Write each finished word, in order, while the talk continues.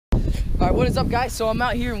Alright, what is up, guys? So I'm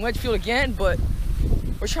out here in Wedgefield again, but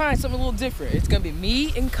we're trying something a little different. It's gonna be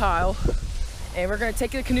me and Kyle, and we're gonna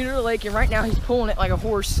take the canoe to the lake, and right now he's pulling it like a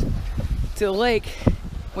horse to the lake,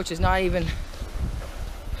 which is not even,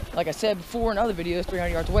 like I said before in other videos, 300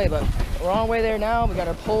 yards away, but we're on our way there now. We got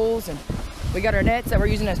our poles and we got our nets that we're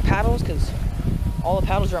using as paddles, because all the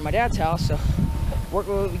paddles are at my dad's house, so work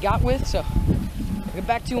with what we got with. So we'll get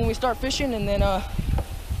back to you when we start fishing, and then we're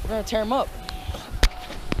gonna tear them up.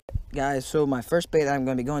 Guys, so my first bait that I'm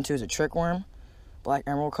going to be going to is a trick worm, black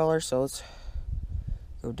emerald color. So let's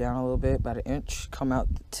go down a little bit, about an inch, come out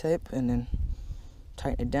the tip, and then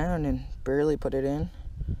tighten it down and barely put it in.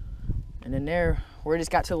 And then there, we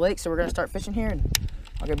just got to the lake, so we're going to start fishing here, and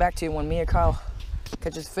I'll get back to you when me and Kyle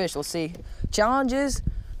catches fish. Let's see. Challenge is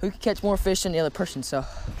who can catch more fish than the other person, so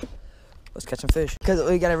let's catch some fish. Because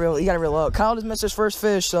you got to reel out. Kyle just missed his first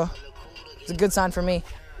fish, so it's a good sign for me.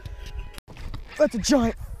 That's a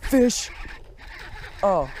giant fish.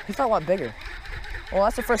 Oh, he felt a lot bigger. Well,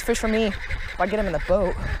 that's the first fish for me if I get him in the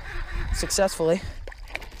boat successfully.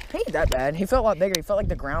 He ain't that bad. He felt a lot bigger. He felt like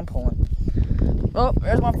the ground pulling. Well,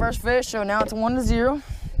 there's my first fish. So now it's 1-0.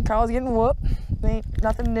 Kyle's getting whooped. Ain't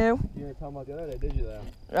nothing new. You didn't talk about the other day, did you, though?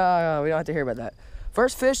 We don't have to hear about that.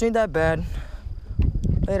 First fish ain't that bad.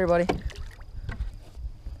 Later, buddy.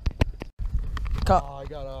 Oh, I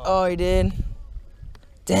got off. Oh, he did.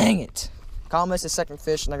 Dang it. Kyle missed his second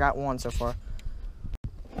fish, and I got one so far.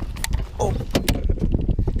 Oh.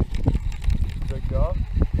 Picked up.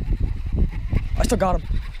 I still got him.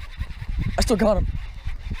 Good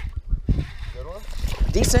one?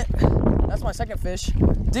 Decent. That's my second fish.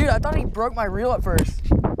 Dude, I thought he broke my reel at first.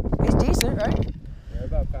 He's decent, right? Yeah,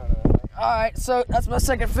 about a pound and a half. Alright, so that's my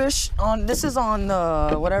second fish. This is on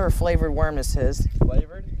whatever flavored worm this is.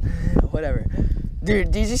 Flavored? Whatever.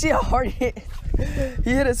 Dude, did you see how hard he hit?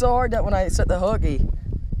 He hit it so hard that when I set the hook,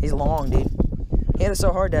 he's long, dude. He hit it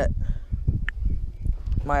so hard that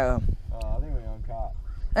my I think we got caught.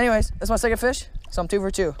 Anyways, that's my second fish, so I'm 2 for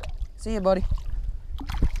 2. See you, buddy.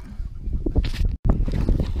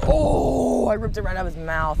 Oh, I ripped it right out of his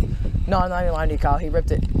mouth. No, I'm not even lying to you, Kyle. He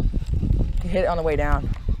ripped it. He hit it on the way down.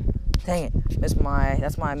 Dang it.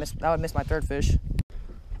 That would miss my third fish.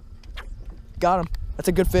 Got him. That's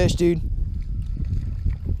a good fish, dude.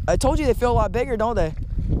 I told you they feel a lot bigger, don't they?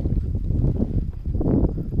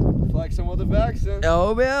 Flexing with the vaccine.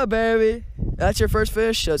 Oh, yeah, baby. That's your first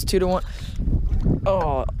fish, so it's 2-1.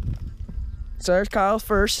 Oh. So there's Kyle's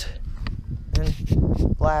first. And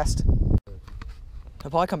last. I'll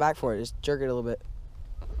probably come back for it. Just jerk it a little bit.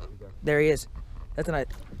 Okay. There he is. That's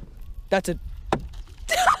a...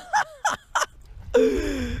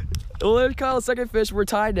 Well, there's Kyle's second fish. We're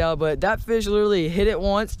tied now, but that fish literally hit it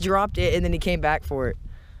once, dropped it, and then he came back for it.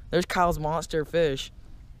 There's Kyle's monster fish.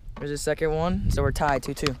 There's his second one, so we're tied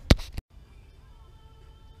 2-2.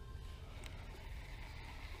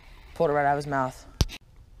 Pulled it right out of his mouth.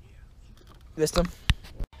 Missed him.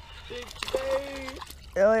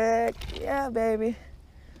 Oh yeah, yeah, baby.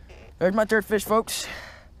 There's my third fish, folks.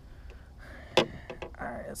 All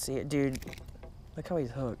right, let's see it, dude. Look how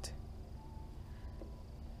he's hooked.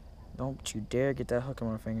 Don't you dare get that hook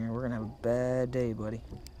on my finger. We're gonna have a bad day, buddy.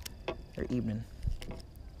 Or evening.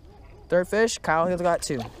 Third fish, Kyle has got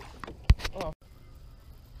 2.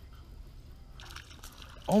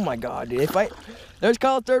 Oh my God, dude, they fight. There's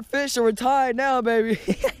Kyle's third fish, so we're tied now, baby.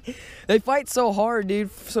 They fight so hard,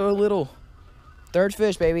 dude, so little. Third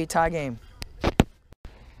fish, baby, tie game.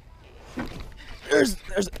 There's.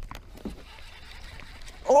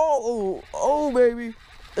 Oh, baby.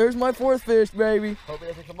 There's my fourth fish, baby. Hope he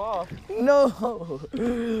doesn't come off. No.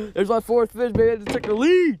 There's my fourth fish, baby. I just took the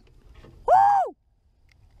lead. Woo!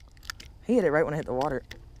 He hit it right when I hit the water.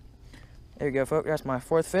 There you go, folks. That's my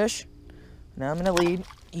fourth fish. Now I'm in the lead.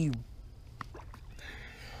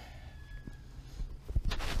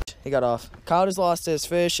 He got off. Kyle just lost his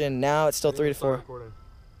fish, and now it's still 3-4.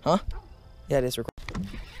 Huh? Yeah, it is recording.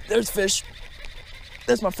 There's fish.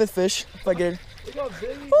 There's my fifth fish. If I get it.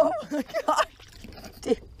 Oh my God.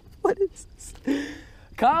 Dude, what is this?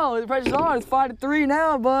 Kyle, the pressure's on. It's 5-3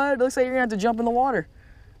 now, bud. Looks like you're gonna have to jump in the water.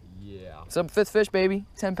 Yeah. Some fifth fish, baby.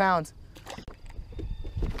 10 pounds.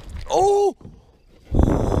 Oh!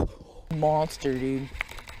 Monster, dude.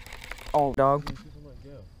 Oh, dog.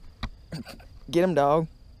 Get him, dog.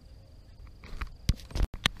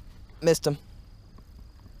 Missed him.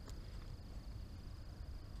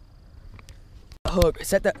 Hook.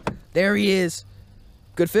 Set that. There he is.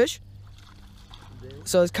 Good fish?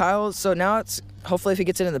 So it's Kyle. So now it's hopefully if he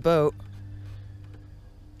gets it in the boat.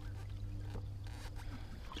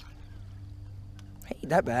 Hey,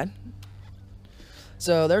 that bad.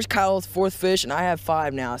 So there's Kyle's 4th fish, and I have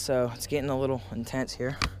 5 now, so it's getting a little intense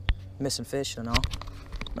here. Missing fish and all.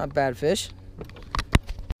 Not bad fish.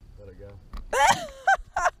 Let it go.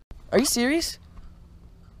 Are you serious?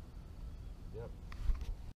 Yep.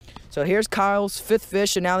 So here's Kyle's 5th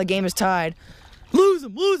fish, and now the game is tied. Lose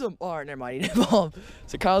him, lose him. All right, never mind, he didn't fall.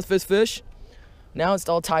 So Kyle's 5th fish. Now it's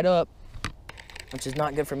all tied up, which is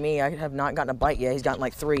not good for me. I have not gotten a bite yet. He's gotten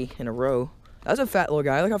like 3 in a row. That's a fat little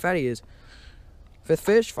guy. Look how fat he is. 5th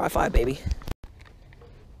fish, 5-5, baby.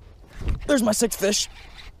 There's my 6th fish.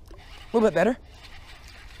 A little bit better.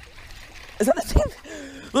 Is that the same?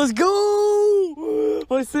 Let's go!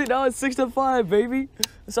 Now it's 6-5, baby.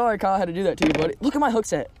 Sorry, Kyle, I had to do that to you, buddy. Look at my hook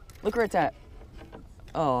set. Look where it's at.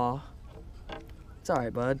 Aw. It's all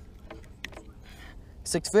right, bud.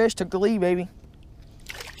 6 fish, took the lead, baby.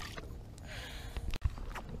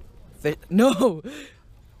 No!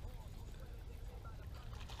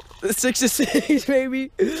 6-6,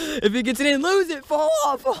 baby. If he gets it in, lose it. Fall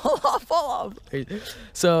off, fall off, fall off.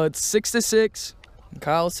 So it's 6-6.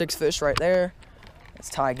 Kyle's 6 fish right there.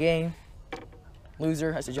 It's tie game.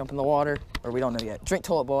 Loser has to jump in the water, or we don't know yet. Drink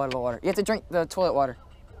toilet bowl out of the water. You have to drink the toilet water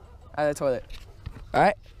out of the toilet. All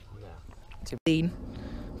right? To lead.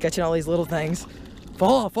 Catching all these little things.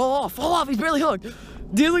 Fall off, fall off, fall off. He's barely hooked.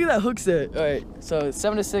 Dude, look at that hook set. All right, so it's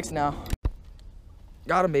 7-6 now.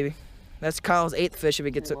 Got him, baby. That's Kyle's 8th fish if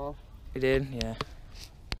he gets it. He did, yeah.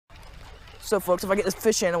 So, folks, if I get this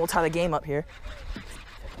fish in, we'll tie the game up here.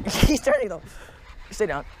 He's turning, though. Stay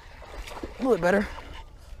down. A little bit better.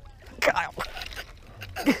 Kyle.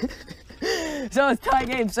 So it's tie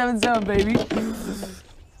game, 7-7, baby.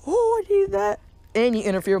 Oh, I need that. And you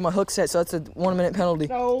interfere with my hook set, so that's a 1-minute penalty.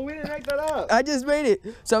 No, we didn't make that up. I just made it.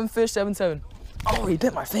 7 fish, 7-7. Oh, he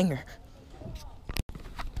bit my finger.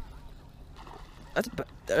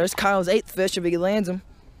 There's Kyle's 8th fish if he lands him.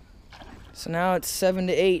 So now it's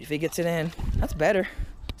 7-8 if he gets it in. That's better.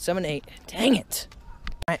 7-8. Dang it.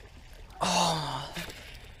 All right. Oh,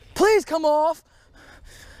 please come off.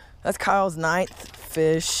 That's Kyle's 9th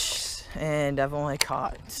fish, and I've only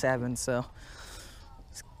caught 7, so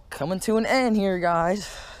it's coming to an end here,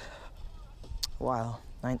 guys. Wow,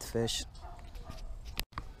 9th fish.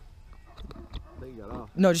 I think you got off.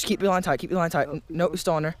 No, just keep your line tight. Keep your line tight. Nope, you're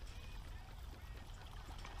still on there.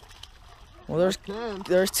 Well,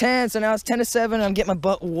 there's 10, so now it's 10-7. I'm getting my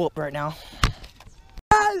butt whooped right now.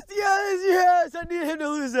 Yes, yes, yes! I need him to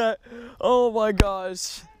lose that. Oh my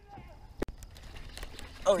gosh.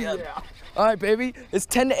 Oh yeah. All right, baby. It's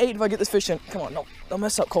 10-8 if I get this fish in. Come on, no, don't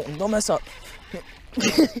mess up, Colton. Don't mess up.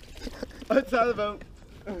 Let's out of the boat.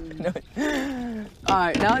 No. All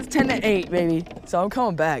right, now it's 10-8, baby. So I'm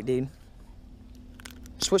coming back, dude.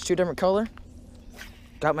 Switch to a different color.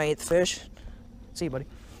 Got my 8th fish. See you, buddy.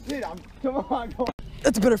 Dude, come on.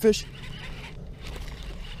 That's a better fish.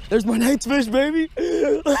 There's my 9th fish, baby.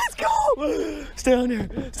 Let's go. Stay on there.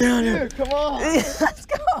 Stay on there. Dude, come on. Let's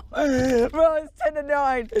go. Bro, it's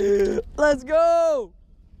 10-9. Let's go.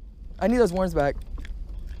 I need those worms back.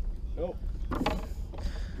 Nope.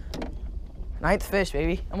 9th fish,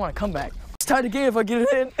 baby. I want to come back. It's tied again if I get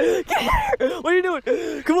it in. Get here. What are you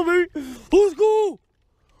doing? Come on, baby. Let's go.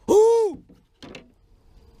 Ooh.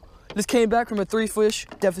 Just came back from a 3 fish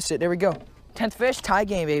deficit. There we go. 10th fish, tie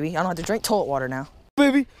game, baby. I don't have to drink toilet water now.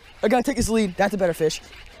 Baby, I gotta take this lead. That's a better fish.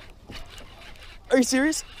 Are you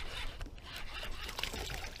serious?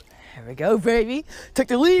 There we go, baby. Took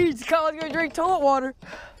the lead. Kyle's gonna drink toilet water.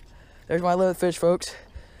 There's my 11th fish, folks.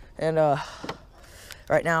 And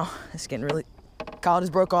right now, it's getting really... Kyle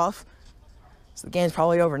just broke off. So the game's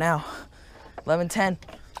probably over now. 11-10.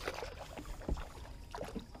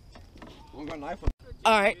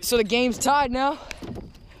 All right, so the game's tied now.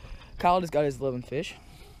 Kyle just got his 11th fish.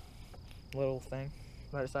 Little thing,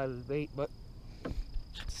 right side of his bait, but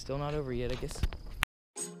it's still not over yet, I guess.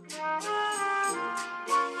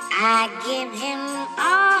 I give him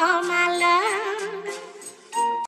all